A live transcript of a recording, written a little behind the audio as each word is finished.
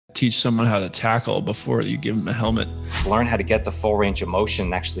teach someone how to tackle before you give them a helmet. Learn how to get the full range of motion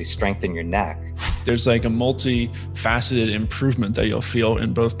and actually strengthen your neck. There's like a multifaceted improvement that you'll feel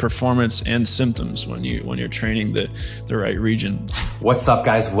in both performance and symptoms when you're training the right region. What's up,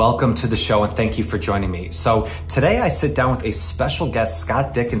 guys? Welcome to the show and thank you for joining me. So today I sit down with a special guest,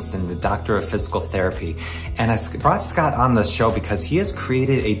 Scott Dickenson, the doctor of physical therapy. And I brought Scott on the show because he has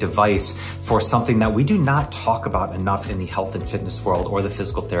created a device for something that we do not talk about enough in the health and fitness world or the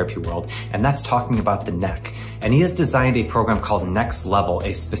physical therapy world, and that's talking about the neck. And he has designed a program called NecksLevel,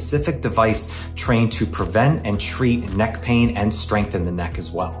 a specific device trained to prevent and treat neck pain and strengthen the neck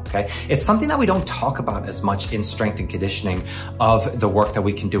as well, okay? It's something that we don't talk about as much in strength and conditioning of the work that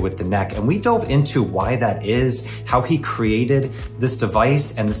we can do with the neck. And we dove into why that is, how he created this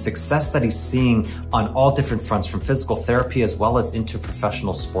device, and the success that he's seeing on all different fronts, from physical therapy as well as into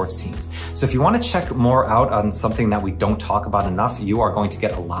professional sports teams. So if you want to check more out on something that we don't talk about enough, you are going to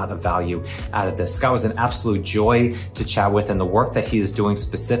get a lot of value out of this. Scott was an absolute joy to chat with, and the work that he is doing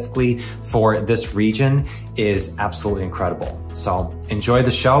specifically for this region is absolutely incredible. So enjoy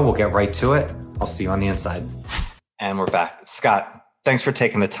the show. We'll get right to it. I'll see you on the inside. And we're back. Scott, thanks for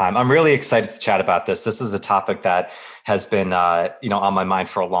taking the time. I'm really excited to chat about this. This is a topic that has been on my mind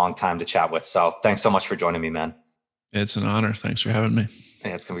for a long time to chat with. So thanks so much for joining me, man. It's an honor. Thanks for having me.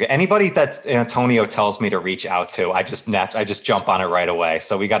 Yeah, it's gonna be good. Anybody that Antonio tells me to reach out to, I just jump on it right away.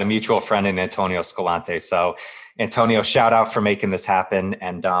 So we got a mutual friend in Antonio Squillante. So Antonio, shout out for making this happen.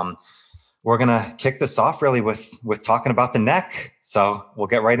 And we're gonna kick this off really with talking about the neck. So we'll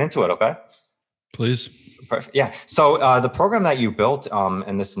get right into it. Okay. Please. Perfect. Yeah. So the program that you built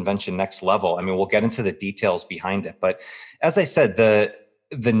in this Invention NecksLevel, I mean, we'll get into the details behind it. But as I said,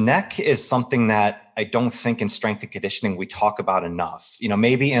 the neck is something that I don't think in strength and conditioning we talk about enough.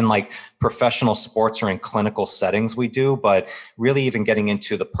 Maybe in like professional sports or in clinical settings we do, but really even getting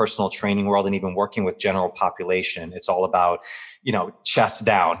into the personal training world and even working with general population, it's all about, chest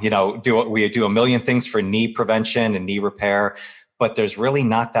down, we do a million things for knee prevention and knee repair, but there's really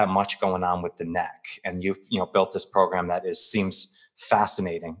not that much going on with the neck. And you've, built this program that seems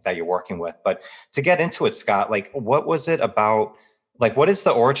fascinating that you're working with. But to get into it, Scott, what was it about? What is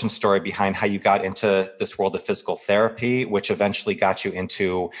the origin story behind how you got into this world of physical therapy, which eventually got you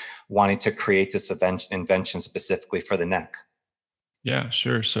into wanting to create this invention specifically for the neck? Yeah,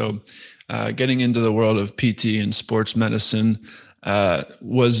 sure. So getting into the world of PT and sports medicine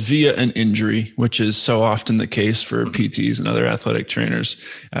was via an injury, which is so often the case for PTs and other athletic trainers.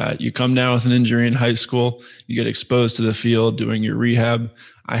 You come down with an injury in high school, you get exposed to the field doing your rehab.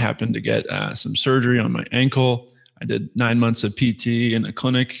 I happened to get some surgery on my ankle. I did 9 months of PT in a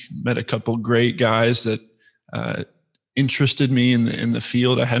clinic, met a couple great guys that interested me in the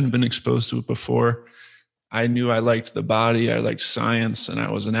field. I hadn't been exposed to it before. I knew I liked the body, I liked science, and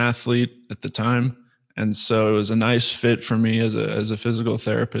I was an athlete at the time. And so it was a nice fit for me as a physical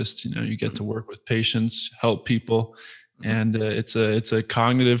therapist. You get to work with patients, help people, and it's a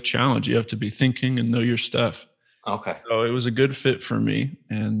cognitive challenge. You have to be thinking and know your stuff. Okay. So it was a good fit for me.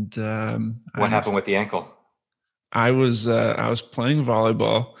 And what happened with the ankle? I was playing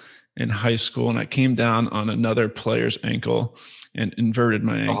volleyball in high school, and I came down on another player's ankle and inverted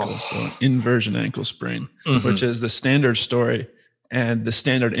my ankle. So inversion ankle sprain, which is the standard story. And the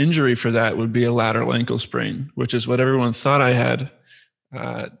standard injury for that would be a lateral ankle sprain, which is what everyone thought I had.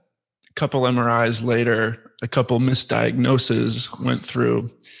 A couple MRIs later, a couple misdiagnoses went through.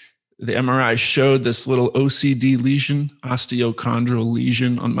 The MRI showed this little OCD lesion, osteochondral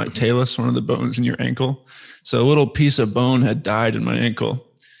lesion on my talus, one of the bones in your ankle. So a little piece of bone had died in my ankle.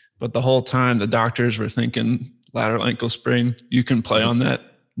 But the whole time the doctors were thinking, lateral ankle sprain, you can play on that,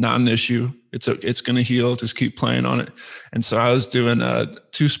 not an issue. It's going to heal. Just keep playing on it. And so I was doing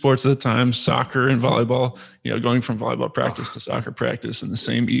 2 sports at a time, soccer and volleyball, going from volleyball practice to soccer practice in the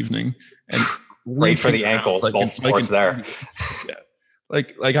same evening. And great for the ankles, both sports there. Yeah.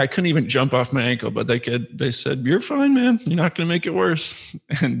 Like I couldn't even jump off my ankle, but they said, you're fine, man. You're not going to make it worse.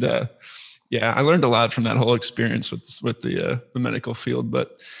 And I learned a lot from that whole experience with the medical field.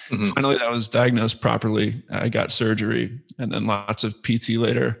 But finally, I was diagnosed properly. I got surgery, and then lots of PT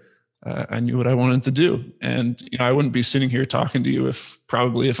later. I knew what I wanted to do, and I wouldn't be sitting here talking to you if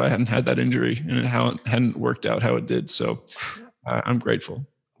I hadn't had that injury and how it hadn't worked out how it did. So I'm grateful.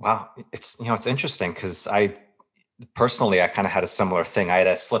 Wow, it's interesting because Personally, I kind of had a similar thing. I had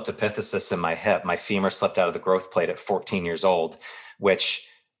a slipped epiphysis in my hip. My femur slipped out of the growth plate at 14 years old, which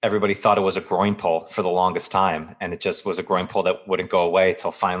everybody thought it was a groin pull for the longest time. And it just was a groin pull that wouldn't go away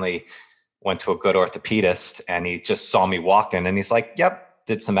till finally went to a good orthopedist, and he just saw me walking and he's like, yep,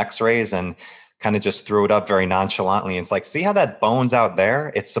 did some x-rays and kind of just threw it up very nonchalantly. And it's like, see how that bone's out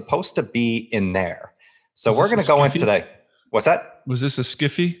there? It's supposed to be in there. So we're going to go in today. What's that? Was this a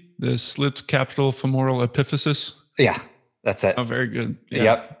skiffy? The slit capitol femoral epiphysis? Yeah, that's it. Oh, very good. Yeah.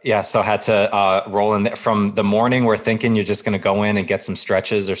 Yep. Yeah. So had to roll in there from the morning. We're thinking you're just going to go in and get some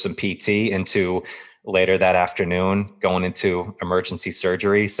stretches or some PT into later that afternoon, going into emergency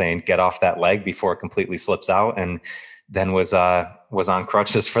surgery, saying, get off that leg before it completely slips out. And then was on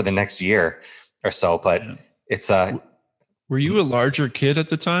crutches for the next year or so. But it's were you a larger kid at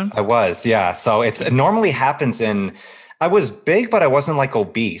the time? I was, yeah. So it normally happens I was big, but I wasn't like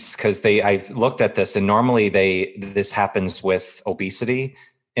obese, because I looked at this, and normally this happens with obesity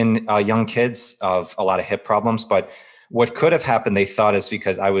in young kids of a lot of hip problems. But what could have happened, they thought, is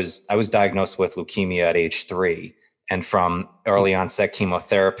because I was diagnosed with leukemia at age 3, and from early onset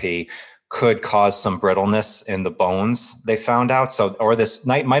chemotherapy could cause some brittleness in the bones, they found out. So, or this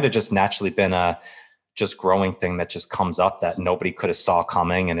might have just naturally been a just growing thing that just comes up that nobody could have saw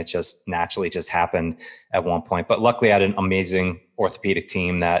coming, and it just naturally just happened at one point. But luckily I had an amazing orthopedic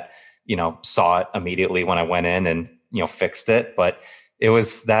team that, saw it immediately when I went in and, fixed it. But it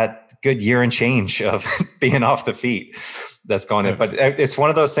was that good year and change of being off the feet that's going in. But it's one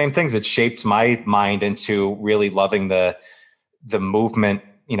of those same things. It shaped my mind into really loving the movement,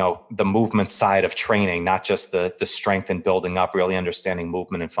 the movement side of training, not just the strength and building up, really understanding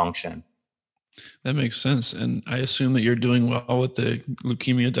movement and function. That makes sense. And I assume that you're doing well with the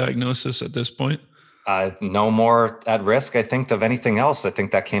leukemia diagnosis at this point. No more at risk, I think, of anything else. I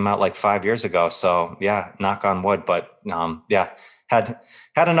think that came out like 5 years ago. So yeah, knock on wood. But had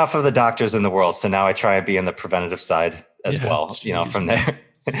enough of the doctors in the world. So now I try and be in the preventative side as well, from there.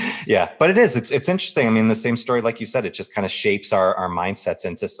 Yeah, but it's interesting. I mean, the same story, like you said, it just kind of shapes our mindsets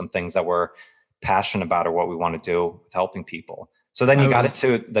into some things that we're passionate about or what we want to do with helping people. So then you got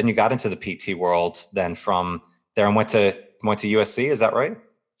into the PT world. Then from there, and went to USC. Is that right?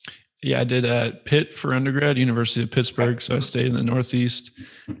 Yeah, I did Pitt for undergrad, University of Pittsburgh. So I stayed in the Northeast,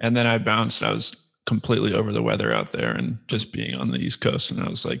 and then I bounced. I was completely over the weather out there, and just being on the East Coast. And I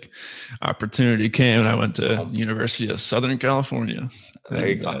was like, opportunity came, and I went to University of Southern California.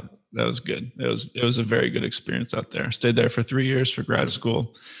 There you go. That was good. It was a very good experience out there. I stayed there for 3 years for grad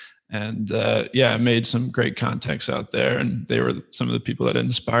school. And I made some great contacts out there, and they were some of the people that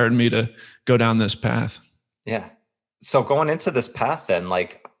inspired me to go down this path. Yeah. So going into this path then,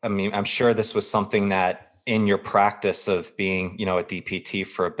 I'm sure this was something that in your practice of being, a DPT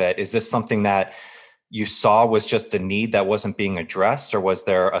for a bit, is this something that you saw was just a need that wasn't being addressed, or was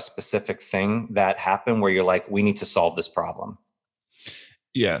there a specific thing that happened where you're like, we need to solve this problem?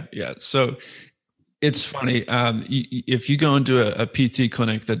 Yeah. So it's funny. If you go into a PT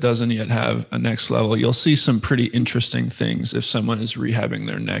clinic that doesn't yet have a NecksLevel, you'll see some pretty interesting things if someone is rehabbing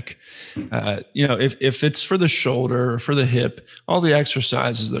their neck. If it's for the shoulder or for the hip, all the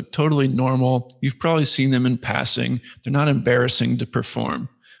exercises look totally normal. You've probably seen them in passing. They're not embarrassing to perform.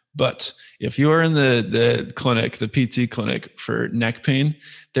 But if you are in the clinic, the PT clinic for neck pain,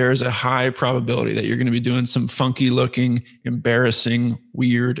 there is a high probability that you're going to be doing some funky looking, embarrassing,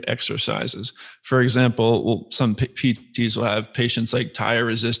 weird exercises. For example, some PTs will have patients tie a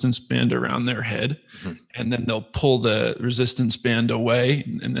resistance band around their head, and then they'll pull the resistance band away.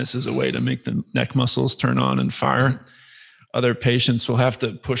 And this is a way to make the neck muscles turn on and fire. Other patients will have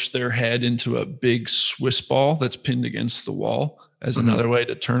to push their head into a big Swiss ball that's pinned against the wall as another way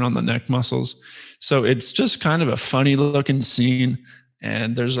to turn on the neck muscles. So it's just kind of a funny looking scene.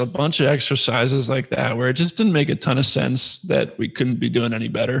 And there's a bunch of exercises like that where it just didn't make a ton of sense that we couldn't be doing any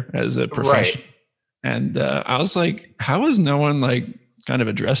better as a profession. Right. And I was like, how has no one kind of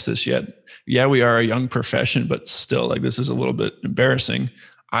addressed this yet? Yeah, we are a young profession, but still this is a little bit embarrassing.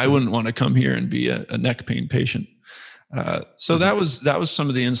 I wouldn't want to come here and be a neck pain patient. So that was some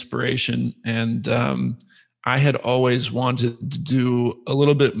of the inspiration. And I had always wanted to do a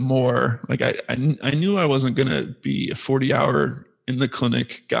little bit more. I knew I wasn't going to be a 40-hour in the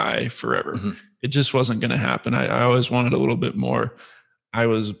clinic guy forever. It just wasn't going to happen. I always wanted a little bit more. I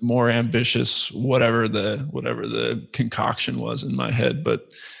was more ambitious, whatever the concoction was in my head.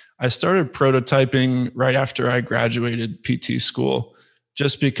 But I started prototyping right after I graduated PT school,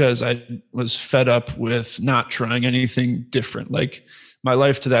 just because I was fed up with not trying anything different. My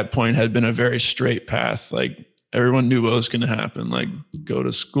life to that point had been a very straight path. Everyone knew what was going to happen. Go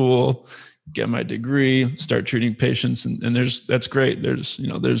to school, get my degree, start treating patients. And that's great.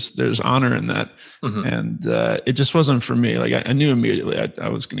 There's honor in that. And it just wasn't for me. I knew immediately I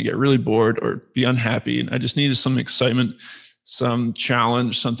was going to get really bored or be unhappy. And I just needed some excitement, some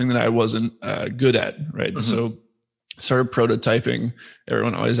challenge, something that I wasn't good at. Right. So started prototyping.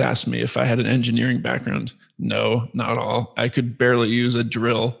 Everyone always asked me if I had an engineering background. No, not at all. I could barely use a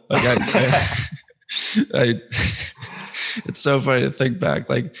drill. Like it's so funny to think back,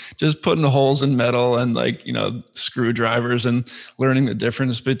 like just putting holes in metal and like, screwdrivers and learning the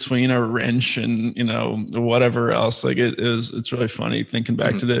difference between a wrench and, whatever else. Like it's really funny thinking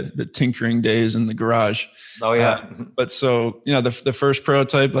back to the tinkering days in the garage. Oh yeah. But so, the first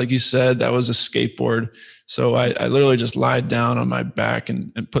prototype, like you said, that was a skateboard. So I literally just lied down on my back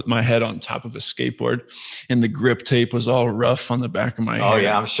and put my head on top of a skateboard, and the grip tape was all rough on the back of my head. Oh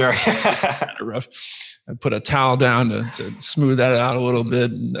yeah, I'm sure. Kind of rough. I put a towel down to smooth that out a little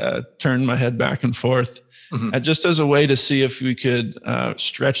bit and turn my head back and forth. Just as a way to see if we could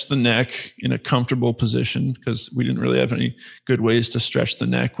stretch the neck in a comfortable position, because we didn't really have any good ways to stretch the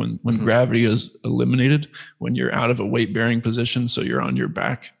neck when gravity is eliminated, when you're out of a weight-bearing position, so you're on your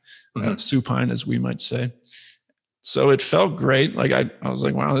back, supine, as we might say. So it felt great. Like I was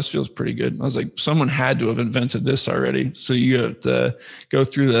like, wow, this feels pretty good. I was like, someone had to have invented this already. So you have to go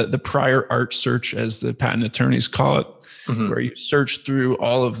through the prior art search, as the patent attorneys call it, where you search through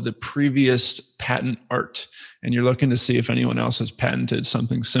all of the previous patent art, and you're looking to see if anyone else has patented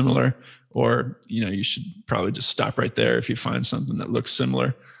something similar, or, you should probably just stop right there if you find something that looks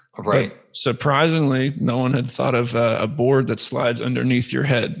similar. Right. But surprisingly, no one had thought of a board that slides underneath your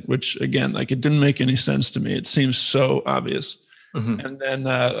head, which again, like it didn't make any sense to me. It seems so obvious. And then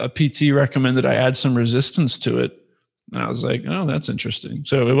a PT recommended I add some resistance to it. And I was like, oh, that's interesting.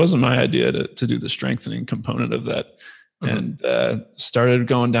 So it wasn't my idea to do the strengthening component of that. And started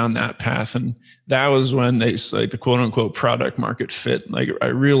going down that path. And that was when the quote unquote product market fit. Like I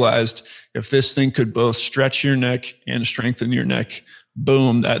realized if this thing could both stretch your neck and strengthen your neck,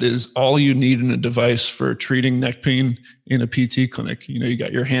 boom, that is all you need in a device for treating neck pain in a PT clinic. You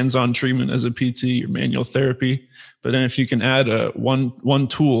got your hands-on treatment as a PT, your manual therapy. But then if you can add one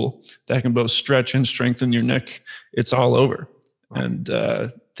tool that can both stretch and strengthen your neck, it's all over. And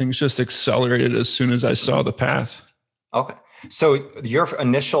things just accelerated as soon as I saw the path. Okay. So your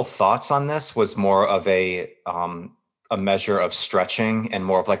initial thoughts on this was more of a measure of stretching and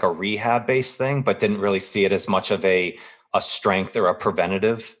more of like a rehab based thing, but didn't really see it as much of a strength or a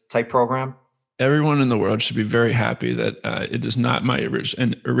preventative type program? Everyone in the world should be very happy that it is not my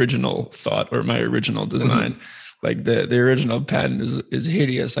original thought or my original design. Like the original patent is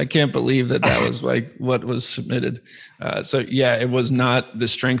hideous. I can't believe that was like what was submitted. So yeah, it was not, the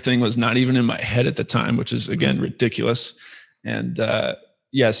strengthening was not even in my head at the time, which is again ridiculous. And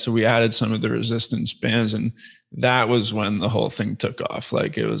so we added some of the resistance bands, and that was when the whole thing took off.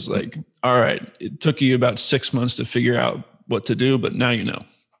 Like it was like, all right, it took you about 6 months to figure out what to do, but now you know.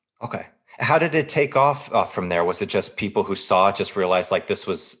 Okay. How did it take off from there? Was it just people who saw it just realized like this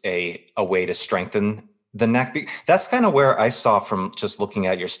was a way to strengthen the neck? That's kind of where I saw from just looking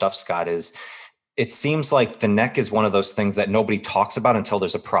at your stuff, Scott, is it seems like the neck is one of those things that nobody talks about until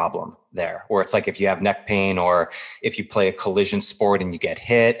there's a problem there, or it's like if you have neck pain or if you play a collision sport and you get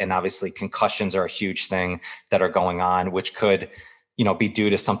hit, and obviously concussions are a huge thing that are going on, which could, be due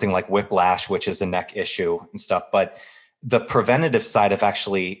to something like whiplash, which is a neck issue and stuff. But the preventative side of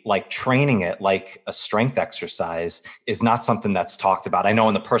actually like training it like a strength exercise is not something that's talked about. I know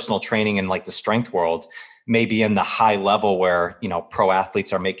in the personal training and like the strength world, maybe in the high level where, pro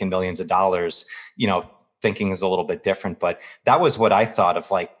athletes are making millions of dollars, thinking is a little bit different. But that was what I thought of,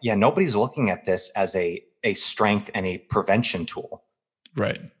 like, yeah, nobody's looking at this as a strength and a prevention tool.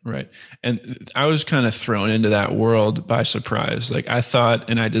 Right. And I was kind of thrown into that world by surprise. Like I thought,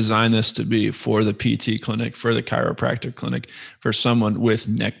 and I designed this to be for the PT clinic, for the chiropractic clinic, for someone with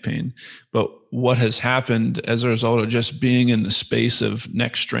neck pain. But what has happened as a result of just being in the space of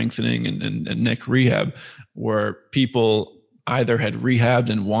neck strengthening and neck rehab, where people either had rehabbed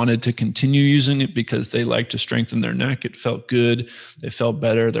and wanted to continue using it because they liked to strengthen their neck. It felt good. They felt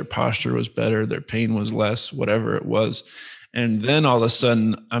better. Their posture was better. Their pain was less, whatever it was. And then all of a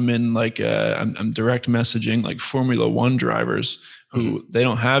sudden I'm in like, I'm direct messaging like Formula One drivers who they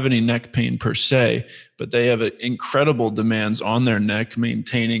don't have any neck pain per se, but they have incredible demands on their neck,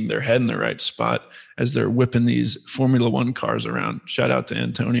 maintaining their head in the right spot as they're whipping these Formula One cars around. Shout out to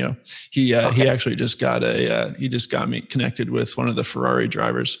Antonio. He actually just got me connected with one of the Ferrari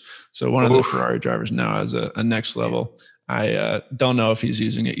drivers. So one of the Ferrari drivers now has a NecksLevel. I don't know if he's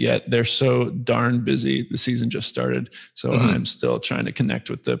using it yet. They're so darn busy. The season just started. So I'm still trying to connect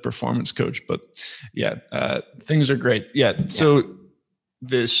with the performance coach, but things are great. Yeah. So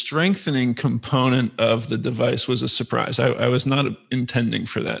the strengthening component of the device was a surprise. I was not intending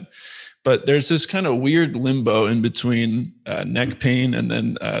for that, But there's this kind of weird limbo in between neck pain and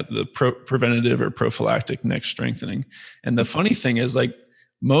then the preventative or prophylactic neck strengthening. And the funny thing is, like,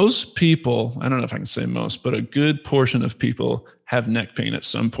 most people, I don't know if I can say most, but a good portion of people have neck pain at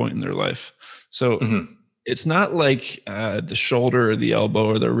some point in their life. So it's not like the shoulder or the elbow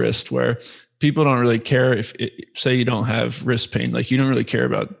or the wrist, where people don't really care if say you don't have wrist pain, like you don't really care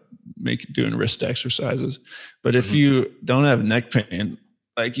about doing wrist exercises. But if you don't have neck pain,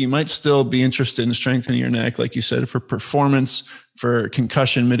 like you might still be interested in strengthening your neck, like you said, for performance, for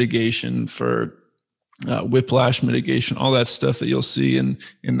concussion mitigation, for whiplash mitigation, all that stuff that you'll see in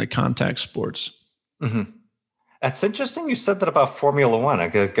the contact sports. That's interesting. You said that about Formula One. I'm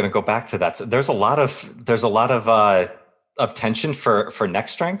going to go back to that. So there's a lot of tension for neck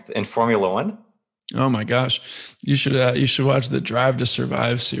strength in Formula One. Oh my gosh. You should watch the Drive to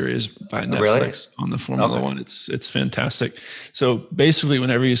Survive series by Netflix on the Formula One. It's fantastic. So basically,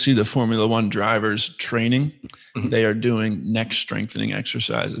 whenever you see the Formula One drivers training, they are doing neck strengthening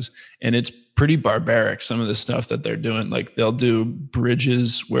exercises, and it's pretty barbaric. Some of the stuff that they're doing, like they'll do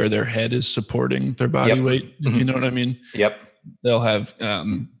bridges where their head is supporting their body weight, if you know what I mean. They'll have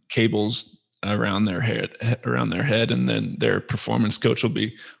cables around their head, and then their performance coach will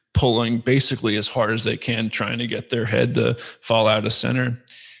be pulling basically as hard as they can, trying to get their head to fall out of center.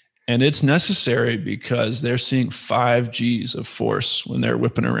 And it's necessary because they're seeing 5 Gs of force when they're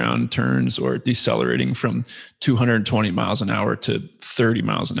whipping around turns or decelerating from 220 miles an hour to 30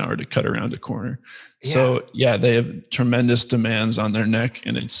 miles an hour to cut around a corner. So yeah, they have tremendous demands on their neck,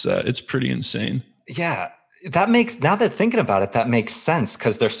 and it's pretty insane. Yeah. Now that thinking about it, that makes sense,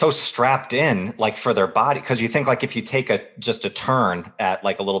 because they're so strapped in, like, for their body. Because you think, like, if you take just a turn at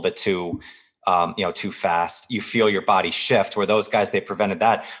like a little bit too fast, you feel your body shift, where those guys, they prevented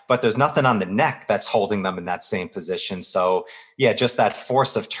that, but there's nothing on the neck that's holding them in that same position. So yeah, just that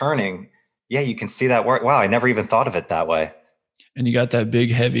force of turning. Yeah. You can see that work. Wow. I never even thought of it that way. And you got that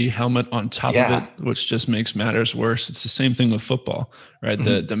big, heavy helmet on top of it, which just makes matters worse. It's the same thing with football, right?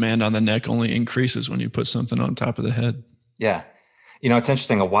 The demand on the neck only increases when you put something on top of the head. Yeah. You know, it's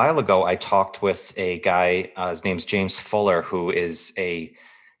interesting. A while ago, I talked with a guy, his name's James Fuller, who is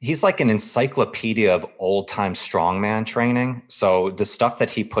he's like an encyclopedia of old time strongman training. So the stuff that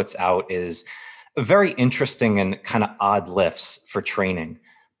he puts out is very interesting and kind of odd lifts for training.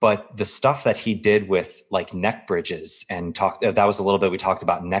 But the stuff that he did with like neck bridges and that was a little bit, we talked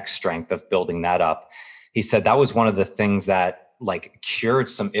about neck strength, of building that up. He said that was one of the things that like cured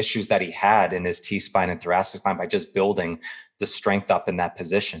some issues that he had in his T-spine and thoracic spine by just building the strength up in that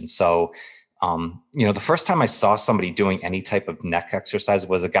position. So, the first time I saw somebody doing any type of neck exercise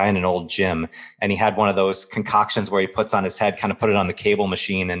was a guy in an old gym, and he had one of those concoctions where he puts on his head, kind of put it on the cable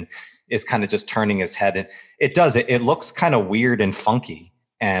machine, and is kind of just turning his head. And it looks kind of weird and funky.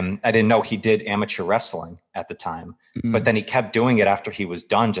 And I didn't know he did amateur wrestling at the time, but then he kept doing it after he was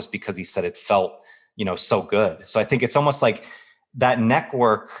done, just because he said it felt, so good. So I think it's almost like that neck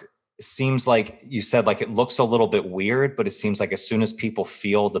work seems like you said, like it looks a little bit weird, but it seems like as soon as people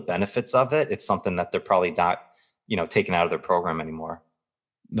feel the benefits of it, it's something that they're probably not, taking out of their program anymore.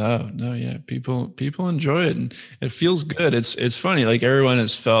 No, yeah. People enjoy it, and it feels good. It's funny. Like, everyone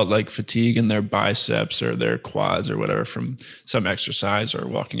has felt like fatigue in their biceps or their quads or whatever from some exercise or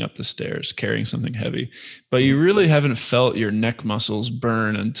walking up the stairs, carrying something heavy, but you really haven't felt your neck muscles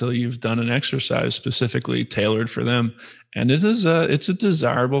burn until you've done an exercise specifically tailored for them. And it's a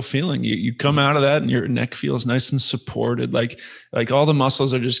desirable feeling. You come out of that and your neck feels nice and supported. Like all the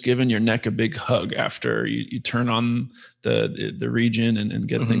muscles are just giving your neck a big hug after you turn on the region and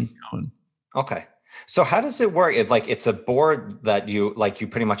get things going. Okay. So how does it work? It's a board that you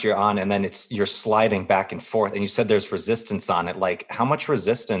pretty much you're on, and then you're sliding back and forth. And you said there's resistance on it. Like, how much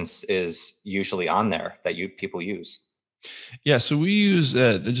resistance is usually on there that people use? Yeah, so we use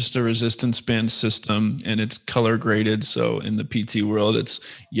just a resistance band system, and it's color graded. So in the PT world, it's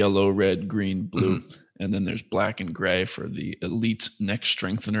yellow, red, green, blue, and then there's black and gray for the elite neck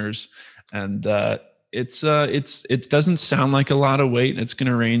strengtheners. And it doesn't sound like a lot of weight. It's going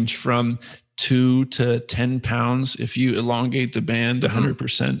to range from 2 to 10 pounds if you elongate the band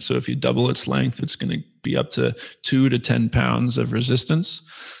 100%. So if you double its length, it's going to be up to 2 to 10 pounds of resistance.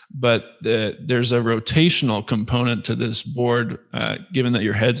 But there's a rotational component to this board, given that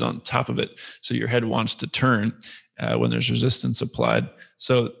your head's on top of it. So your head wants to turn when there's resistance applied.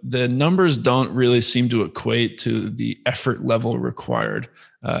 So the numbers don't really seem to equate to the effort level required.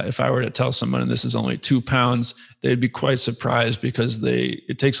 If I were to tell someone this is only 2 pounds, they'd be quite surprised, because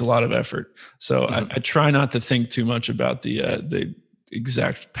it takes a lot of effort. So I try not to think too much about the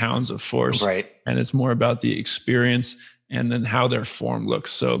exact pounds of force. Right. And it's more about the experience and then how their form looks.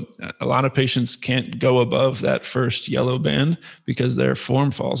 So a lot of patients can't go above that first yellow band because their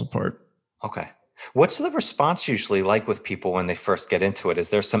form falls apart. Okay. What's the response usually like with people when they first get into it? Is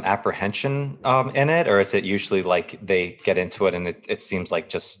there some apprehension in it, or is it usually like they get into it and it seems like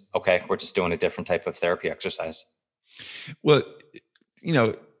just, okay, we're just doing a different type of therapy exercise? Well,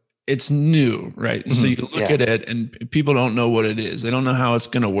 it's new, right? So you look at it and people don't know what it is. They don't know how it's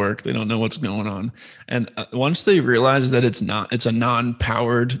going to work. They don't know what's going on. And once they realize that it's a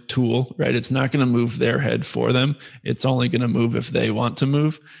non-powered tool, right? It's not going to move their head for them. It's only going to move if they want to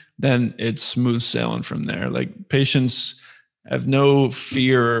move. Then it's smooth sailing from there. Like patients have no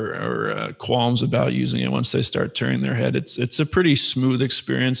fear or qualms about using it once they start turning their head. It's a pretty smooth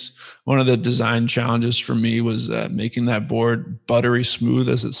experience. One of the design challenges for me was making that board buttery smooth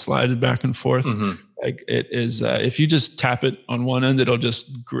as it slided back and forth. Like it is, if you just tap it on one end, it'll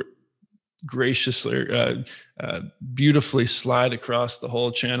just graciously, beautifully slide across the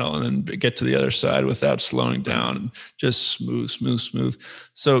whole channel and then get to the other side without slowing down, and just smooth.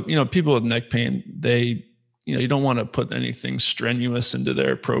 So, people with neck pain, you don't want to put anything strenuous into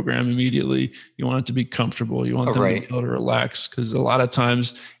their program immediately. You want it to be comfortable. You want them to be able to relax, because a lot of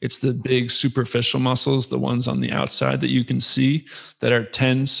times it's the big superficial muscles, the ones on the outside that you can see, that are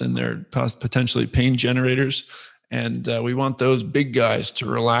tense and they're potentially pain generators. And we want those big guys to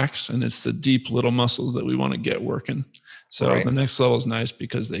relax, and it's the deep little muscles that we want to get working. So the NecksLevel is nice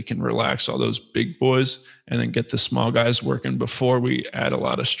because they can relax all those big boys and then get the small guys working before we add a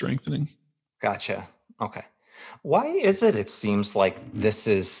lot of strengthening. Gotcha. Okay. Why is it seems like this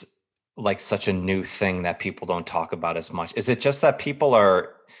is like such a new thing that people don't talk about as much? Is it just that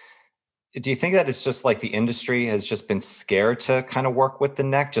do you think that it's just like the industry has just been scared to kind of work with the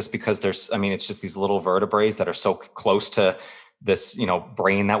neck, just because it's just these little vertebrae that are so close to this,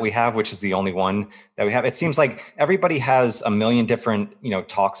 brain that we have, which is the only one that we have? It seems like everybody has a million different,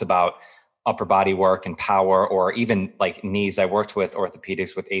 talks about upper body work and power, or even like knees. I worked with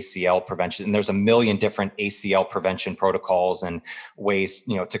orthopedics with ACL prevention, and there's a million different ACL prevention protocols and ways,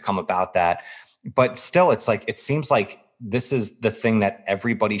 to come about that. But still, it's like, it seems like this is the thing that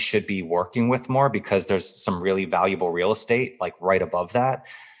everybody should be working with more, because there's some really valuable real estate like right above that.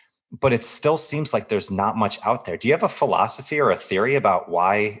 But it still seems like there's not much out there. Do you have a philosophy or a theory about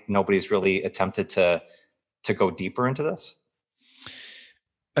why nobody's really attempted to go deeper into this?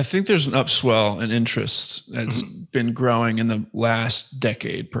 I think there's an upswell and interest that's been growing in the last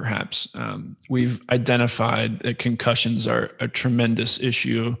decade, perhaps. We've identified that concussions are a tremendous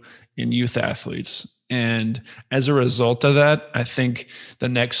issue in youth athletes. And as a result of that, I think the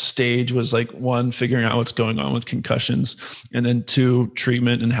next stage was like, one, figuring out what's going on with concussions, and then two,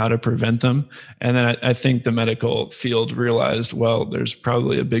 treatment and how to prevent them. And then I think the medical field realized, well, there's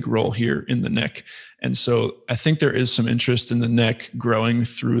probably a big role here in the neck. And so I think there is some interest in the neck growing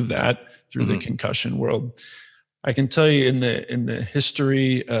through the concussion world. I can tell you in the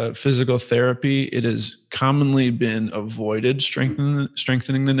history of physical therapy, it has commonly been avoided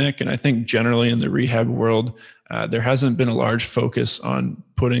strengthening the neck. And I think generally in the rehab world, there hasn't been a large focus on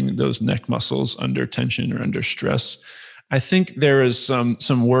putting those neck muscles under tension or under stress. I think there is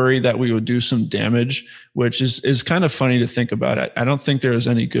some worry that we would do some damage, which is kind of funny to think about. I don't think there is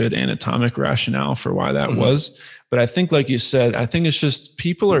any good anatomic rationale for why that was. But I think, like you said, I think it's just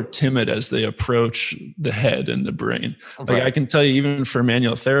people are timid as they approach the head and the brain. Like I can tell you, even for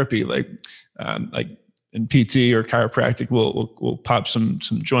manual therapy, like in PT or chiropractic, we'll pop some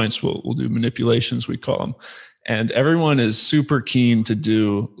joints. We'll do manipulations, we call them. And everyone is super keen to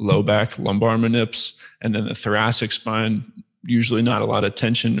do low back lumbar manips, and then the thoracic spine, usually not a lot of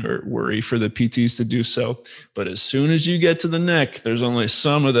tension or worry for the PTs to do so. But as soon as you get to the neck, there's only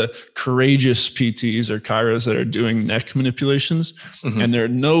some of the courageous PTs or chiros that are doing neck manipulations, and they're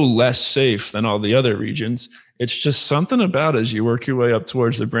no less safe than all the other regions. It's just something about as you work your way up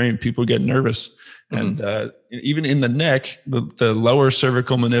towards the brain, people get nervous. And even in the neck, the lower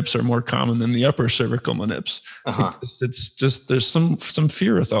cervical manips are more common than the upper cervical manips. It's just there's some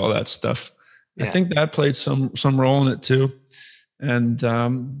fear with all that stuff. I think that played some role in it too. And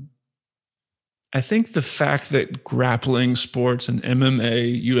I think the fact that grappling sports and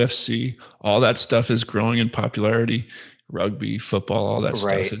MMA, UFC, all that stuff is growing in popularity, rugby, football, all that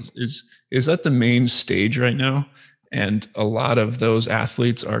stuff is at the main stage right now. And a lot of those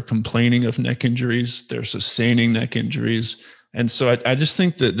athletes are complaining of neck injuries. They're sustaining neck injuries. And so I just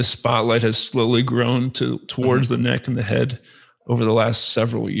think that the spotlight has slowly grown towards the neck and the head over the last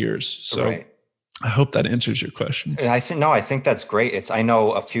several years. So I hope that answers your question. And I think that's great. I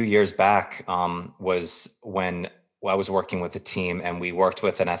know a few years back was when I was working with a team, and we worked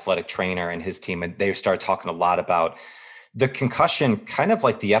with an athletic trainer and his team, and they started talking a lot about the concussion, kind of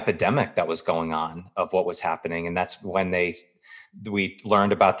like the epidemic that was going on of what was happening. And that's when we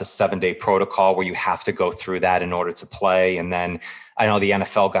learned about the 7-day protocol where you have to go through that in order to play. And then I know the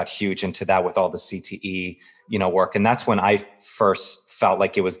NFL got huge into that with all the CTE, work. And that's when I first felt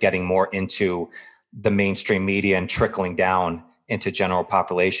like it was getting more into the mainstream media and trickling down into general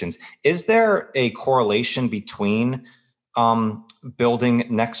populations. Is there a correlation between building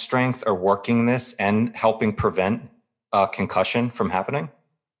neck strength or working this and helping prevent concussion from happening?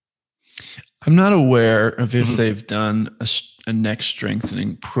 I'm not aware of if they've done a neck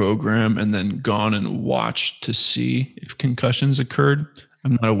strengthening program and then gone and watched to see if concussions occurred.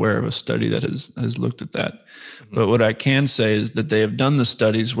 I'm not aware of a study that has looked at that. But what I can say is that they have done the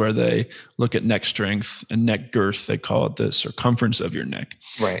studies where they look at neck strength and neck girth. They call it the circumference of your neck.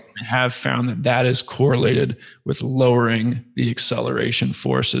 Right. They have found that is correlated with lowering the acceleration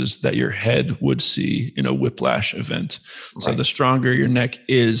forces that your head would see in a whiplash event. Right. So the stronger your neck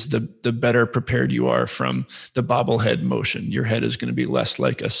is, the better prepared you are from the bobblehead motion. Your head is going to be less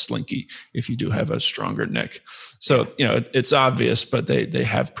like a slinky if you do have a stronger neck. So, it's obvious, but they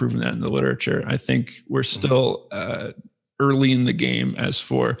have proven that in the literature. I think we're still early in the game as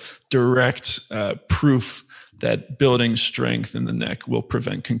for direct proof that building strength in the neck will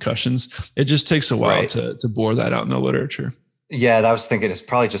prevent concussions. It just takes a while to bore that out in the literature. Yeah, I was thinking it's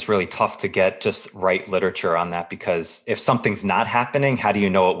probably just really tough to get just right literature on that, because if something's not happening, how do you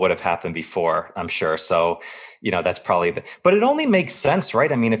know it would have happened before? I'm sure. So, that's probably but it only makes sense,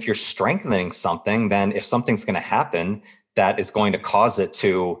 right? I mean, if you're strengthening something, then if something's going to happen that is going to cause it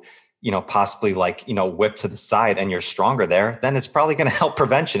to, possibly whip to the side and you're stronger there, then it's probably going to help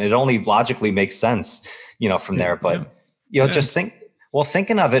prevention. It only logically makes sense, from there. But, just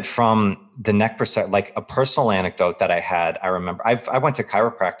thinking of it from the neck perspective, like a personal anecdote that I had, I remember I went to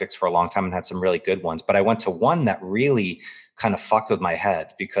chiropractics for a long time and had some really good ones, but I went to one that really kind of fucked with my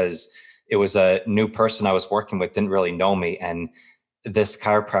head because it was a new person I was working with, didn't really know me. And this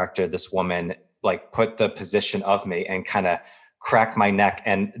chiropractor, this woman, put the position of me and kind of cracked my neck.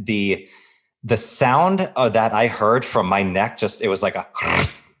 And the sound that I heard from my neck, it was like a,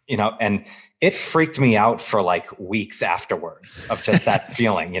 and it freaked me out for weeks afterwards of just that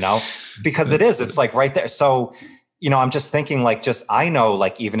feeling, because it's right there. So, I'm just thinking I know,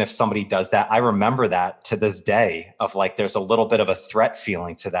 even if somebody does that, I remember that to this day of there's a little bit of a threat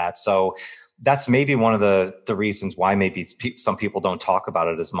feeling to that. So that's maybe one of the reasons why maybe some people don't talk about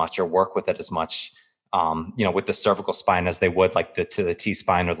it as much or work with it as much, with the cervical spine as they would to the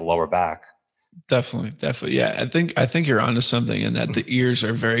T-spine or the lower back. Definitely. Yeah. I think you're onto something in that the ears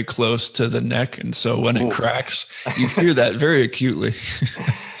are very close to the neck. And so when it cracks, you hear that very acutely.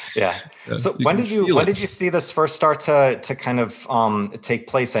 Yeah. So when did you see this first start to kind of take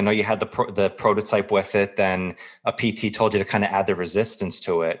place? I know you had the prototype with it, then a PT told you to kind of add the resistance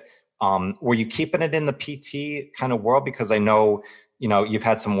to it. Were you keeping it in the PT kind of world? Because I know, you've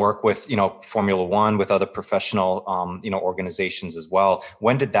had some work with, Formula One, with other professional, organizations as well.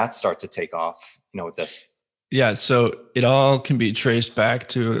 When did that start to take off, with this? Yeah. So it all can be traced back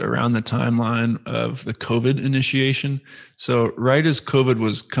to around the timeline of the COVID initiation. So right as COVID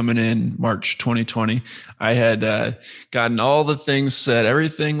was coming in March 2020, I had gotten all the things set.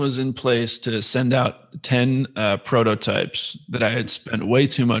 Everything was in place to send out 10 prototypes that I had spent way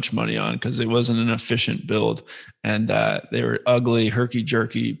too much money on because it wasn't an efficient build. And they were ugly,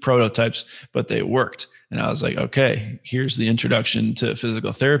 herky-jerky prototypes, but they worked. And I was like, okay, here's the introduction to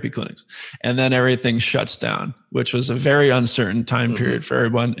physical therapy clinics. And then everything shuts down, which was a very uncertain time period for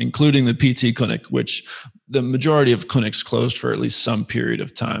everyone, including the PT clinic, which the majority of clinics closed for at least some period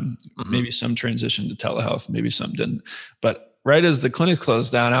of time. Maybe some transitioned to telehealth, maybe some didn't. But right as the clinic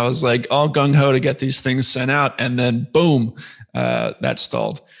closed down, I was like all gung-ho to get these things sent out. And then boom, that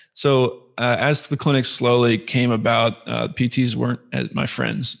stalled. So as the clinic slowly came about, PTs weren't, as my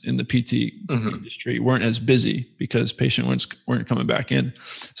friends in the PT industry weren't as busy because patients weren't coming back in.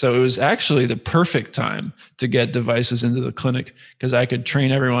 So it was actually the perfect time to get devices into the clinic because I could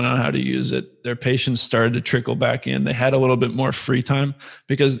train everyone on how to use it. Their patients started to trickle back in. They had a little bit more free time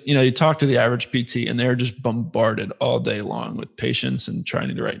because, you talk to the average PT and they're just bombarded all day long with patients and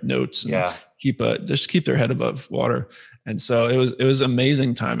trying to write notes and keep their head above water. And so it was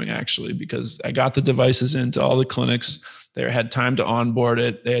amazing timing actually, because I got the devices into all the clinics. They had time to onboard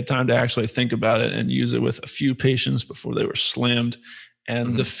it. They had time to actually think about it and use it with a few patients before they were slammed.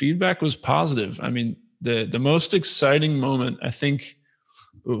 And the feedback was positive. I mean, the most exciting moment, I think,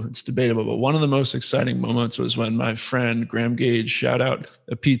 it's debatable, but one of the most exciting moments was when my friend Graham Gage, shout out,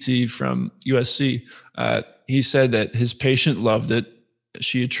 a PT from USC, he said that his patient loved it.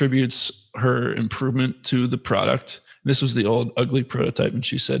 She attributes her improvement to the product. This was the old ugly prototype. And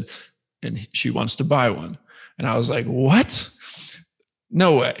she said, and she wants to buy one. And I was like, what?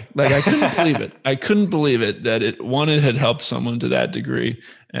 No way. Like, I couldn't believe it. I couldn't believe it that it had helped someone to that degree,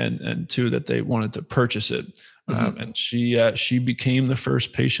 and two, that they wanted to purchase it. And she became the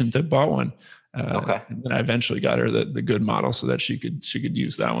first patient that bought one. And then I eventually got her the good model so that she could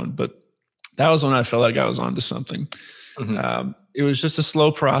use that one. But that was when I felt like I was onto something. It was just a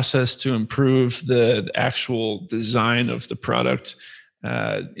slow process to improve the actual design of the product.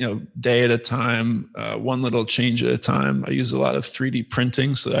 Day at a time, one little change at a time. I use a lot of 3D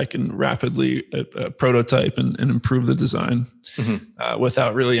printing so that I can rapidly prototype and improve the design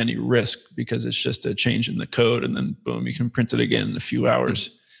without really any risk, because it's just a change in the code, and then boom, you can print it again in a few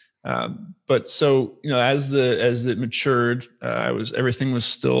hours. But so, as it matured, everything was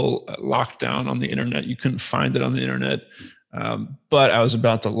still locked down on the internet. You couldn't find it on the internet. But I was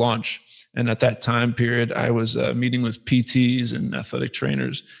about to launch. And at that time period, I was meeting with PTs and athletic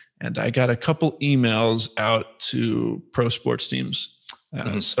trainers, and I got a couple emails out to pro sports teams.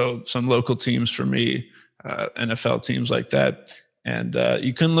 So some local teams for me, NFL teams like that. And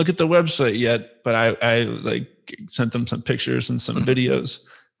you couldn't look at the website yet, but I like sent them some pictures and some videos.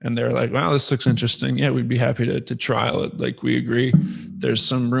 And they're like, wow, this looks interesting. Yeah, we'd be happy to trial it. Like, we agree there's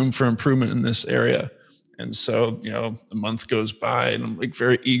some room for improvement in this area. And so, a month goes by, and I'm like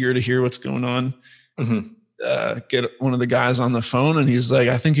very eager to hear what's going on. Get one of the guys on the phone, and he's like,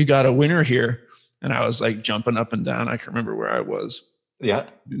 I think you got a winner here. And I was like jumping up and down. I can remember where I was. Yeah.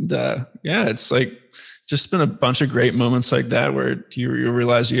 And it's like just been a bunch of great moments like that where you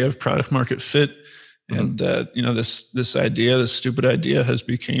realize you have product market fit. And, this stupid idea has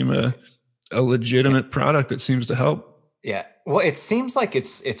become a legitimate product that seems to help. Yeah. Well, it seems like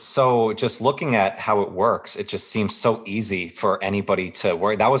it's so, just looking at how it works, it just seems so easy for anybody to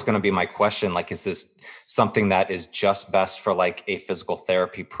work. That was going to be my question. Like, is this something that is just best for like a physical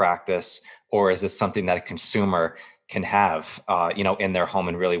therapy practice, or is this something that a consumer can have, in their home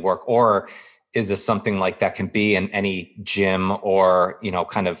and really work? Or is this something like that can be in any gym or,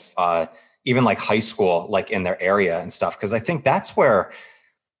 even like high school, like in their area and stuff? Because I think that's where,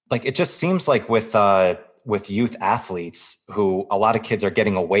 like, it just seems like with youth athletes, who a lot of kids are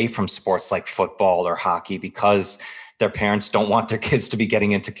getting away from sports like football or hockey because their parents don't want their kids to be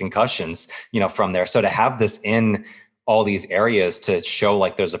getting into concussions, from there. So to have this in all these areas to show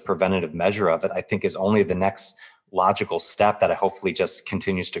like there's a preventative measure of it, I think is only the next logical step that hopefully just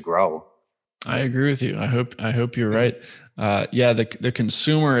continues to grow. I agree with you. I hope you're right. The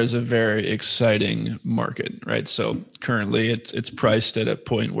consumer is a very exciting market, right? So currently it's priced at a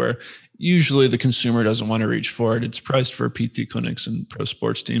point where usually the consumer doesn't want to reach for it. It's priced for PT clinics and pro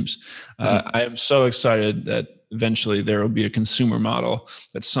sports teams. I am so excited that eventually there will be a consumer model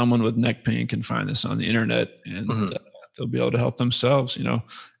that someone with neck pain can find this on the internet, and they'll be able to help themselves.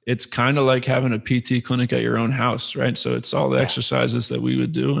 It's kind of like having a PT clinic at your own house, right? So it's all the exercises that we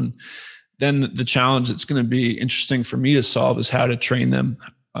would do. And then the challenge that's going to be interesting for me to solve is how to train them,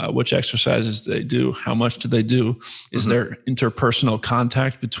 which exercises they do, how much do they do? Is there interpersonal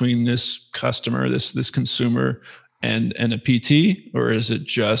contact between this customer, this consumer and a PT, or is it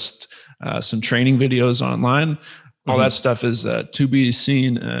just some training videos online? All that stuff is to be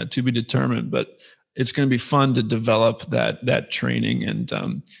seen, to be determined, but it's going to be fun to develop that training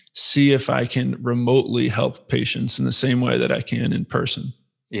and see if I can remotely help patients in the same way that I can in person.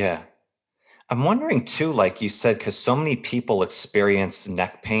 Yeah. I'm wondering too, like you said, because so many people experience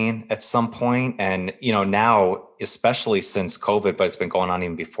neck pain at some point, and now, especially since COVID, but it's been going on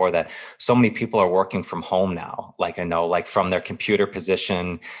even before that, so many people are working from home now. Like, I know, like from their computer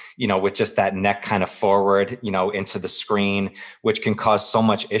position, with just that neck kind of forward, into the screen, which can cause so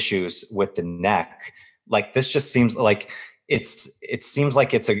much issues with the neck. Like, this just seems like it seems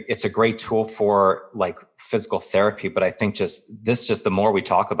like it's a great tool for like physical therapy, but I think just the more we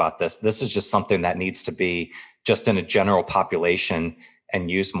talk about this is just something that needs to be just in a general population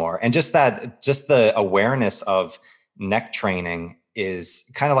and used more. And just the awareness of neck training is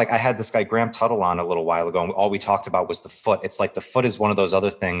kind of like, I had this guy Graham Tuttle on a little while ago, and all we talked about was the foot. It's like the foot is one of those other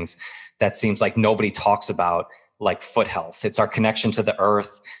things that seems like nobody talks about, like foot health. It's our connection to the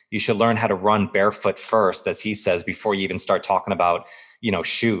earth. You should learn how to run barefoot first, as he says, before you even start talking about,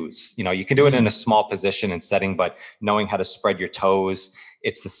 shoes. You can do it in a small position and setting, but knowing how to spread your toes,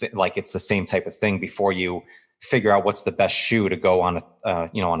 it's the same type of thing before you figure out what's the best shoe to go on a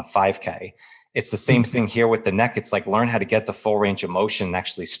 5K. It's the same thing here with the neck. It's like, learn how to get the full range of motion and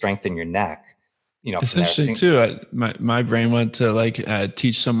actually strengthen your neck. It's interesting too. My brain went to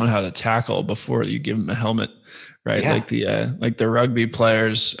teach someone how to tackle before you give them a helmet, right? Yeah. Like the rugby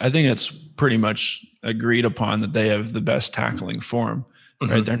players, I think it's pretty much agreed upon that they have the best tackling form, right?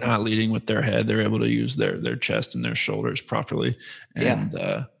 Mm-hmm. They're not leading with their head. They're able to use their chest and their shoulders properly.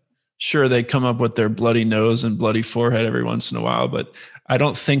 And sure, they come up with their bloody nose and bloody forehead every once in a while, but I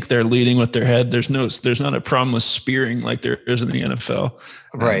don't think they're leading with their head. There's not a problem with spearing like there is in the NFL.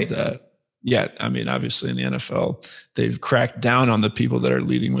 Right. And, I mean, obviously in the NFL, they've cracked down on the people that are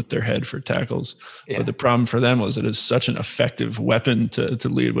leading with their head for tackles. Yeah. But the problem for them was it is such an effective weapon to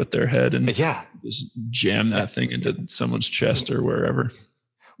lead with their head and just jam that thing into someone's chest or wherever.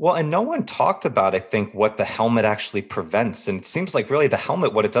 Well, and no one talked about, I think, what the helmet actually prevents. And it seems like really the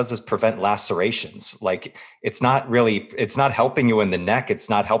helmet, what it does is prevent lacerations. Like it's not helping you in the neck. It's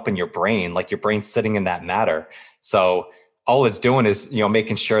not helping your brain. Like your brain's sitting in that matter. So all it's doing is,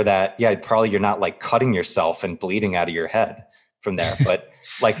 making sure that, probably you're not like cutting yourself and bleeding out of your head from there. But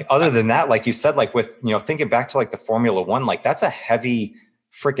like, other than that, like you said, like with, thinking back to like the Formula One, like that's a heavy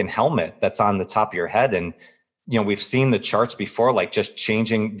freaking helmet that's on the top of your head. And, we've seen the charts before, like just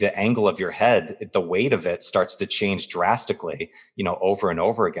changing the angle of your head, the weight of it starts to change drastically, over and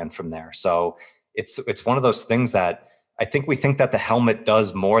over again from there. So it's one of those things that I think we think that the helmet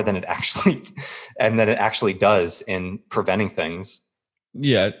does more than it actually does in preventing things.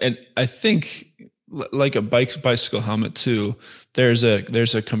 Yeah. And I think like a bicycle helmet too, there's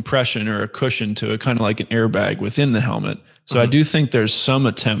a compression or a cushion to it, kind of like an airbag within the helmet. So I do think there's some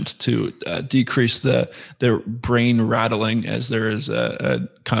attempt to decrease the brain rattling as there is a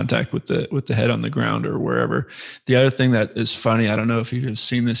contact with the head on the ground or wherever. The other thing that is funny, I don't know if you've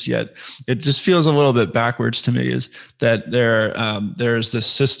seen this yet, it just feels a little bit backwards to me, is that there's this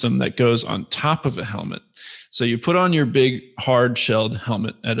system that goes on top of a helmet. So you put on your big hard-shelled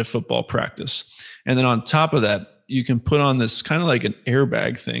helmet at a football practice. And then on top of that, you can put on this kind of like an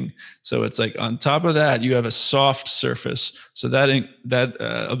airbag thing. So it's like on top of that, you have a soft surface. So that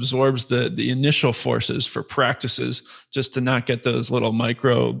absorbs the initial forces for practices, just to not get those little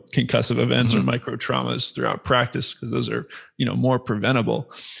micro concussive events or micro traumas throughout practice, because those are, more preventable.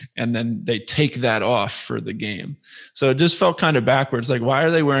 And then they take that off for the game. So it just felt kind of backwards. Like, why are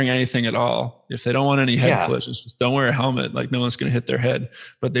they wearing anything at all? If they don't want any head collisions, just don't wear a helmet. Like, no one's going to hit their head,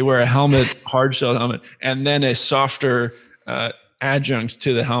 but they wear a helmet, hard shell helmet, and then a softer adjunct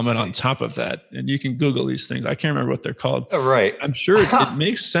to the helmet on top of that. And you can Google these things. I can't remember what they're called. Oh, right. I'm sure it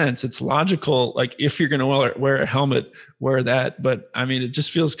makes sense. It's logical. Like, if you're going to wear a helmet, wear that. But I mean, it just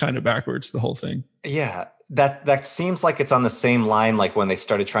feels kind of backwards, the whole thing. Yeah. That seems like it's on the same line, like when they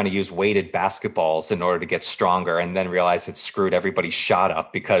started trying to use weighted basketballs in order to get stronger, and then realized it screwed everybody's shot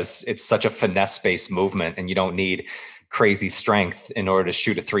up because it's such a finesse-based movement and you don't need crazy strength in order to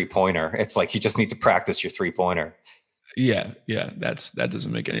shoot a three-pointer. It's like you just need to practice your three-pointer. Yeah. That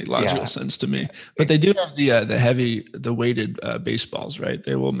doesn't make any logical sense to me. But they do have the weighted baseballs, right?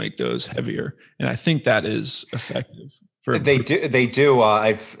 They will make those heavier, and I think that is effective. They do.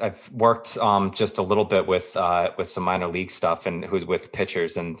 I've worked just a little bit with some minor league stuff and who's with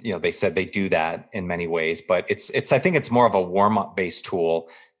pitchers, and they said they do that in many ways. But I think it's more of a warm up based tool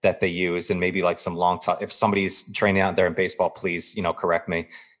that they use, and maybe like some long time. If somebody's training out there in baseball, please correct me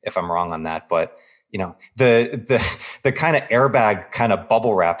if I'm wrong on that. But the kind of airbag kind of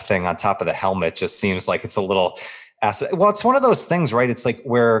bubble wrap thing on top of the helmet just seems like it's a little. Well, it's one of those things, right? It's like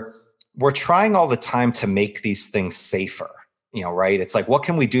we're trying all the time to make these things safer, right? It's like, what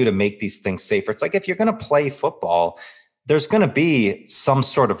can we do to make these things safer? It's like, if you're going to play football, there's going to be some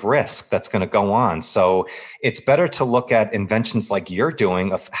sort of risk that's going to go on. So it's better to look at inventions like you're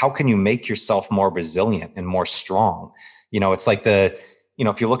doing of how can you make yourself more resilient and more strong? It's like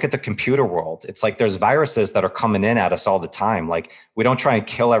if you look at the computer world, it's like there's viruses that are coming in at us all the time. Like, we don't try and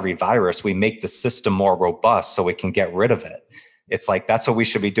kill every virus. We make the system more robust so we can get rid of it. It's like, that's what we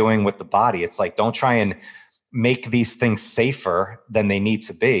should be doing with the body. It's like, don't try and make these things safer than they need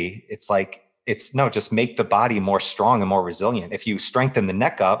to be. It's like, just make the body more strong and more resilient. If you strengthen the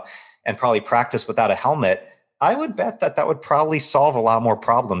neck up and probably practice without a helmet, I would bet that would probably solve a lot more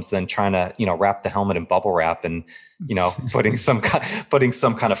problems than trying to, wrap the helmet in bubble wrap and, putting some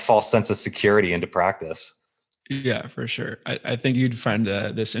kind of false sense of security into practice. Yeah, for sure. I think you'd find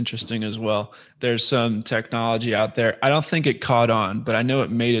this interesting as well. There's some technology out there. I don't think it caught on, but I know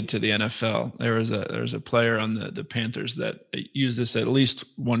it made it to the NFL. There was a player on the Panthers that used this at least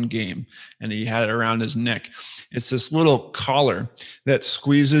one game, and he had it around his neck. It's this little collar that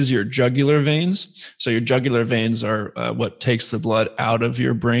squeezes your jugular veins. So your jugular veins are what takes the blood out of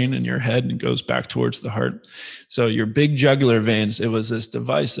your brain and your head and goes back towards the heart. So your big jugular veins, it was this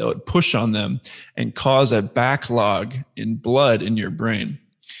device that would push on them and cause a backlog in blood in your brain.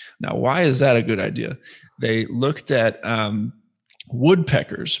 Now, why is that a good idea? they looked at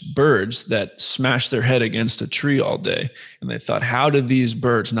woodpeckers, birds that smash their head against a tree all day. And they thought, how do these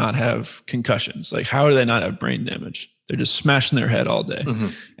birds not have concussions? Like, how do they not have brain damage? They're just smashing their head all day. Mm-hmm.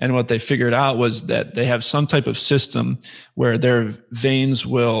 And what they figured out was that they have some type of system where their veins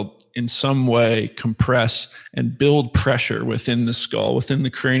will in some way compress and build pressure within the skull, within the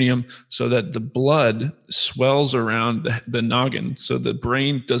cranium, so that the blood swells around the noggin, so the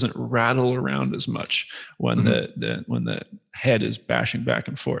brain doesn't rattle around as much when mm-hmm. when the head is bashing back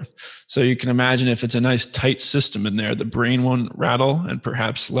and forth. So you can imagine if it's a nice tight system in there, the brain won't rattle and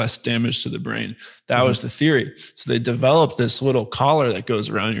perhaps less damage to the brain. That mm-hmm. was the theory. So they developed this little collar that goes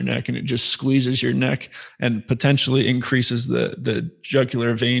around your neck and it just squeezes your neck and potentially increases the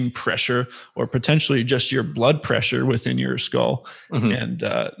jugular vein pressure, or potentially just your blood pressure within your skull. Mm-hmm. And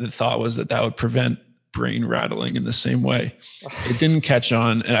the thought was that would prevent brain rattling in the same way. It didn't catch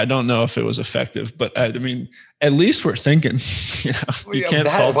on, and I don't know if it was effective, but I mean, at least we're thinking. You can't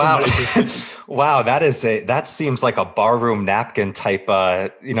fault somebody. Wow, that seems like a barroom napkin type,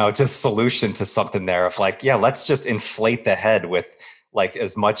 just solution to something there of like, yeah, let's just inflate the head with like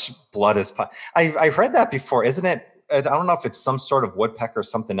as much blood as possible. I've heard that before, isn't it? I don't know if it's some sort of woodpecker or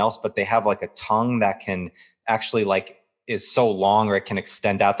something else, but they have like a tongue that can actually like is so long, or it can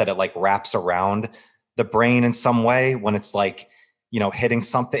extend out that it like wraps around the brain in some way when it's like, hitting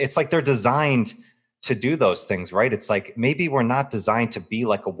something. It's like they're designed to do those things, right? It's like, maybe we're not designed to be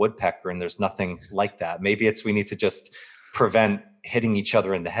like a woodpecker and there's nothing like that. Maybe we need to just prevent hitting each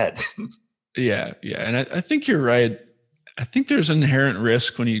other in the head. Yeah. And I think you're right. I think there's an inherent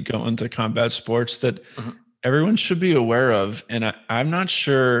risk when you go into combat sports that mm-hmm. everyone should be aware of. And I'm not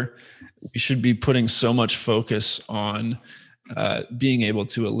sure we should be putting so much focus on being able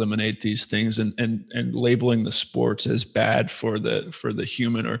to eliminate these things and labeling the sports as bad for the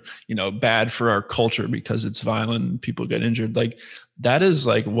human, or, bad for our culture because it's violent and people get injured. Like, that is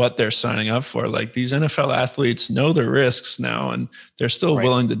like what they're signing up for. Like, these NFL athletes know their risks now and they're still right.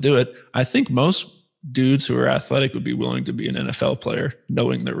 willing to do it. I think most dudes who are athletic would be willing to be an NFL player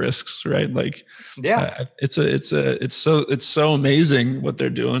knowing the risks, right? Like, yeah, it's so amazing what they're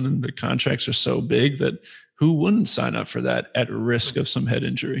doing, and the contracts are so big that who wouldn't sign up for that at risk of some head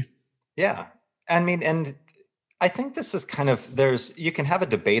injury? Yeah. I mean, and I think this is kind of, you can have a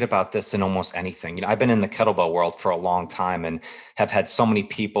debate about this in almost anything. I've been in the kettlebell world for a long time and have had so many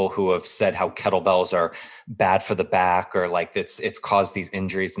people who have said how kettlebells are bad for the back, or like it's caused these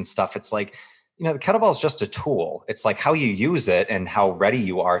injuries and stuff. It's like, the kettlebell is just a tool. It's like how you use it and how ready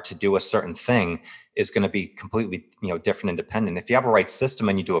you are to do a certain thing is going to be completely, different and dependent. If you have a right system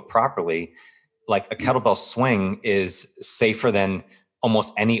and you do it properly, like a kettlebell swing is safer than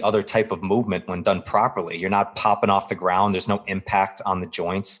almost any other type of movement when done properly. You're not popping off the ground. There's no impact on the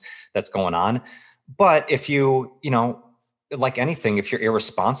joints that's going on. But if you, like anything, if you're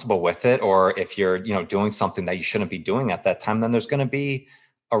irresponsible with it, or if you're, doing something that you shouldn't be doing at that time, then there's going to be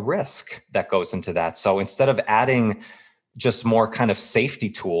a risk that goes into that. So instead of adding just more kind of safety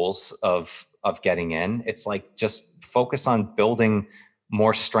tools of getting in, it's like just focus on building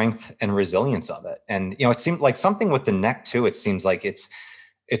more strength and resilience of it. And, it seems like something with the neck too. It seems like it's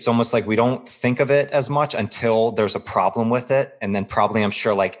almost like we don't think of it as much until there's a problem with it. And then probably, I'm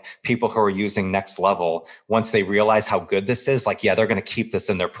sure, like people who are using NecksLevel, once they realize how good this is, like, yeah, they're going to keep this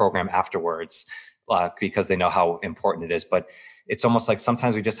in their program afterwards, because they know how important it is. But it's almost like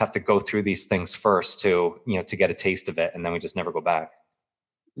sometimes we just have to go through these things first to get a taste of it. And then we just never go back.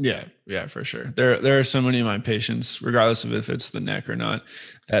 Yeah, for sure. There are so many of my patients, regardless of if it's the neck or not,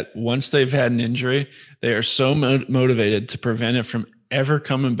 that once they've had an injury, they are so motivated to prevent it from ever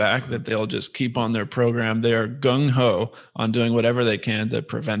coming back that they'll just keep on their program. They are gung-ho on doing whatever they can to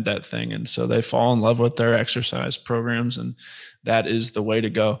prevent that thing. And so they fall in love with their exercise programs, and that is the way to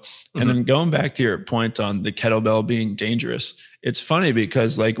go. Mm-hmm. And then going back to your point on the kettlebell being dangerous, it's funny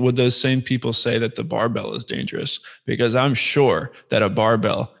because, like, would those same people say that the barbell is dangerous? Because I'm sure that a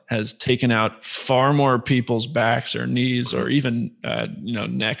barbell has taken out far more people's backs or knees, or even,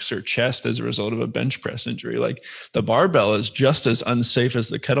 necks or chest as a result of a bench press injury. Like, the barbell is just as unsafe as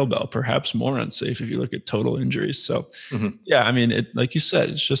the kettlebell, perhaps more unsafe if you look at total injuries. So mm-hmm. yeah, I mean, like you said,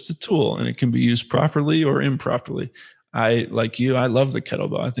 it's just a tool and it can be used properly or improperly. I love the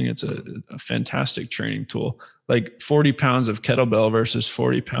kettlebell. I think it's a fantastic training tool. Like 40 pounds of kettlebell versus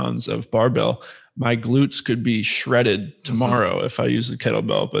 40 pounds of barbell. My glutes could be shredded tomorrow mm-hmm. if I use the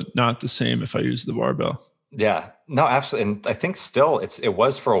kettlebell, but not the same if I use the barbell. Yeah, no, absolutely. And I think still it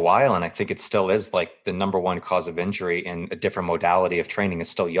was for a while, and I think it still is, like, the number one cause of injury in a different modality of training is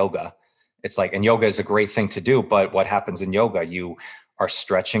still yoga. It's like, and yoga is a great thing to do, but what happens in yoga, you are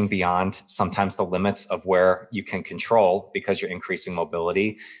stretching beyond sometimes the limits of where you can control because you're increasing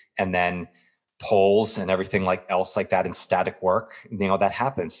mobility, and then pulls and everything else like that in static work, that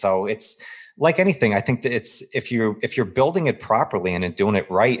happens. So it's like anything. I think that it's, if you're building it properly and doing it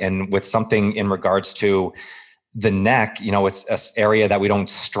right, and with something in regards to the neck, it's an area that we don't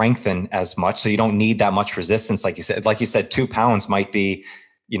strengthen as much. So you don't need that much resistance. Like you said, 2 pounds might be,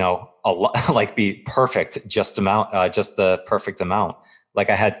 a lot, be perfect, just the perfect amount.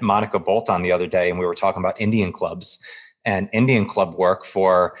 Like I had Monica Bolt on the other day, and we were talking about Indian clubs and Indian club work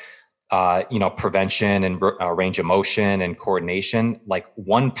for, prevention and range of motion and coordination. Like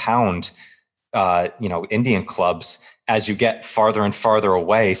 1 pound, Indian clubs, as you get farther and farther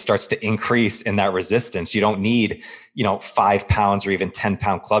away, starts to increase in that resistance. You don't need, 5 pounds or even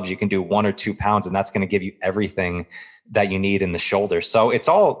 10-pound clubs. You can do 1 or 2 pounds, and that's going to give you everything that you need in the shoulder. So it's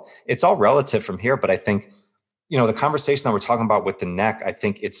all relative from here. But I think, the conversation that we're talking about with the neck, I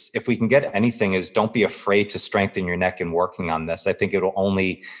think if we can get anything, is don't be afraid to strengthen your neck and working on this. I think it'll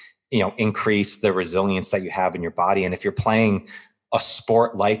only, increase the resilience that you have in your body. And if you're playing a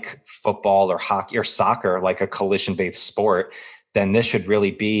sport like football or hockey or soccer, like a collision-based sport, then this should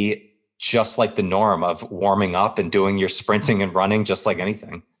really be just like the norm of warming up and doing your sprinting and running, just like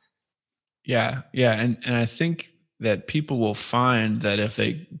anything. Yeah. Yeah. And I think that people will find that if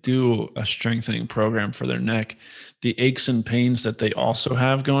they do a strengthening program for their neck, the aches and pains that they also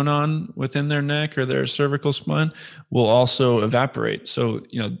have going on within their neck or their cervical spine will also evaporate. So,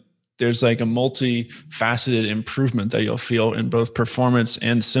 there's like a multifaceted improvement that you'll feel in both performance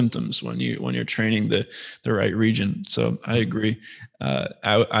and symptoms when you're training the right region. So I agree.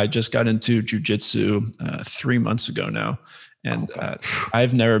 I just got into jujitsu 3 months ago now. And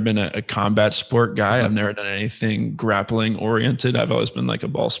I've never been a combat sport guy. I've never done anything grappling oriented. I've always been like a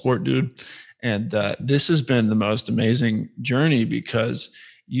ball sport dude. And this has been the most amazing journey, because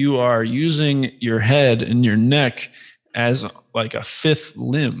you are using your head and your neck as like a fifth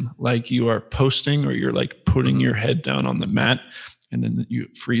limb, like you are posting, or you're like putting your head down on the mat, and then you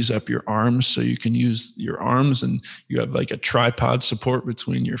freeze up your arms so you can use your arms, and you have like a tripod support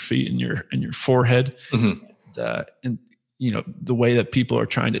between your feet and your forehead. Mm-hmm. And the way that people are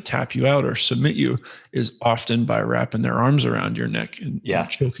trying to tap you out or submit you is often by wrapping their arms around your neck and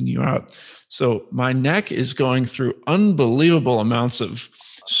choking you out. So my neck is going through unbelievable amounts of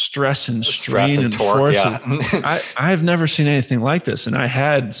stress and strain and torque, force. Yeah. I've never seen anything like this. And I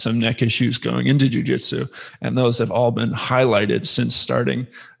had some neck issues going into jiu-jitsu, and those have all been highlighted since starting.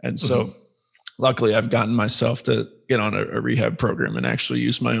 And so luckily I've gotten myself to get on a rehab program and actually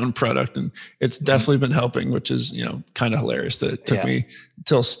use my own product. And it's definitely been helping, which is, kind of hilarious that it took me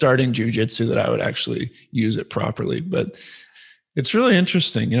until starting jiu-jitsu that I would actually use it properly. But it's really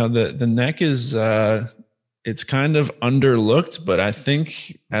interesting. The neck is, it's kind of underlooked, but I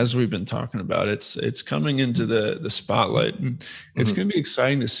think as we've been talking about, it's coming into the spotlight, and it's going to be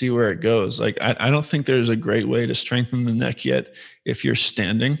exciting to see where it goes. Like, I don't think there's a great way to strengthen the neck yet if you're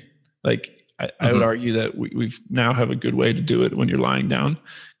standing. Like, I would argue that we've now have a good way to do it when you're lying down,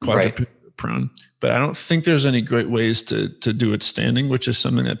 quadruped prone. But I don't think there's any great ways to do it standing, which is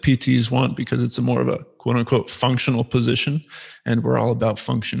something that PTs want, because it's a more of a quote unquote functional position. And we're all about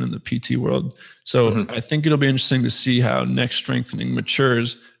function in the PT world. So I think it'll be interesting to see how neck strengthening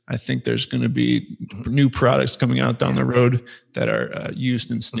matures. I think there's going to be new products coming out down the road that are used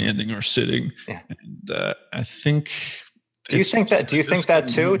in standing or sitting. Yeah. And I think... Do you think that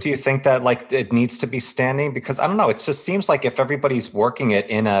too? Do you think that like it needs to be standing? Because I don't know, it just seems like if everybody's working it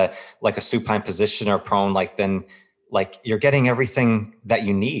in a supine position or prone, then you're getting everything that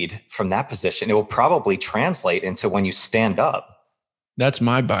you need from that position. It will probably translate into when you stand up. That's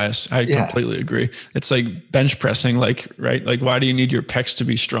my bias. I completely agree. It's like bench pressing, right? Like, why do you need your pecs to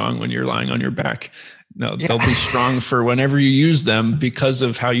be strong when you're lying on your back? No, they'll be strong for whenever you use them because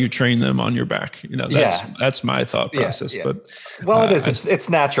of how you train them on your back. That's my thought process. Yeah. But it is. It's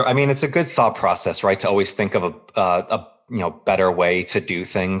natural. I mean, it's a good thought process, right? To always think of a better way to do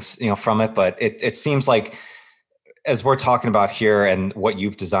things, from it. But it seems like, as we're talking about here and what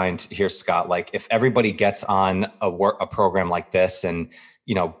you've designed here, Scott, like if everybody gets on a program like this and,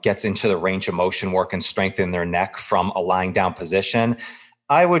 gets into the range of motion work and strengthen their neck from a lying down position,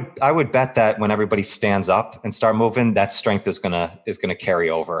 I would bet that when everybody stands up and start moving, that strength is gonna carry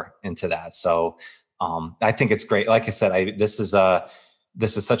over into that. So I think it's great. Like I said, this is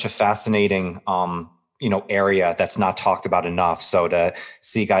such a fascinating area that's not talked about enough. So to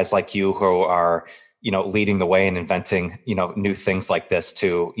see guys like you who are leading the way and inventing new things like this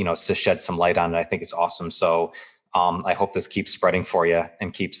to shed some light on it, I think it's awesome. So I hope this keeps spreading for you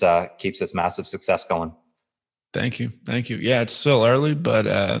and keeps this massive success going. Thank you. Thank you. Yeah, it's still early,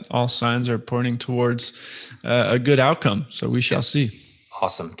 but all signs are pointing towards a good outcome. So we shall see.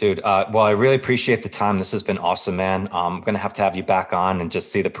 Awesome, dude. Well, I really appreciate the time. This has been awesome, man. I'm going to have you back on and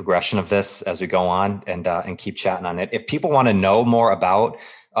just see the progression of this as we go on and keep chatting on it. If people want to know more about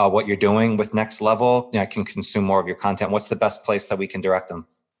what you're doing with NecksLevel, can consume more of your content, what's the best place that we can direct them?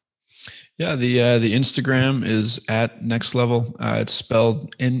 Yeah, the Instagram is at NecksLevel. It's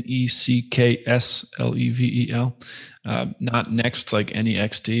spelled NecksLevel. Not next like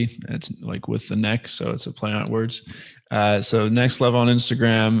NEXT. It's like with the neck, so it's a play on words. So NecksLevel on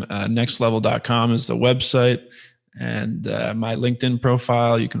Instagram, neckslevel.com is the website, and my LinkedIn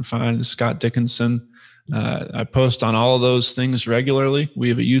profile you can find is Scott Dickenson. I post on all of those things regularly. We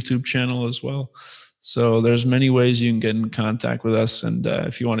have a YouTube channel as well. So there's many ways you can get in contact with us. And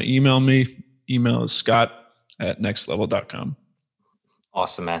if you want to email me, email is scott@neckslevel.com.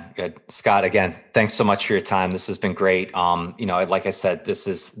 Awesome, man. Good. Scott, again, thanks so much for your time. This has been great. Like I said, this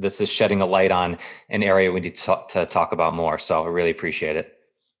is shedding a light on an area we need to talk about more. So I really appreciate it.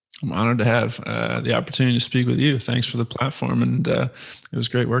 I'm honored to have the opportunity to speak with you. Thanks for the platform. And it was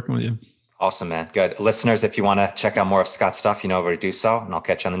great working with you. Awesome, man. Good. Listeners, if you want to check out more of Scott's stuff, you know where to do so. And I'll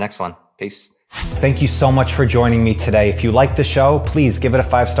catch you on the next one. Peace. Thank you so much for joining me today. If you like the show, please give it a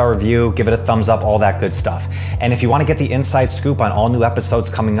 5-star review, give it a thumbs up, all that good stuff. And if you want to get the inside scoop on all new episodes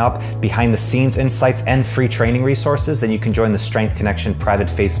coming up, behind the scenes insights, and free training resources, then you can join the Strength Connection private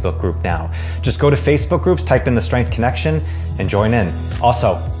Facebook group now. Just go to Facebook groups, type in the Strength Connection, and join in.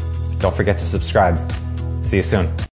 Also, don't forget to subscribe. See you soon.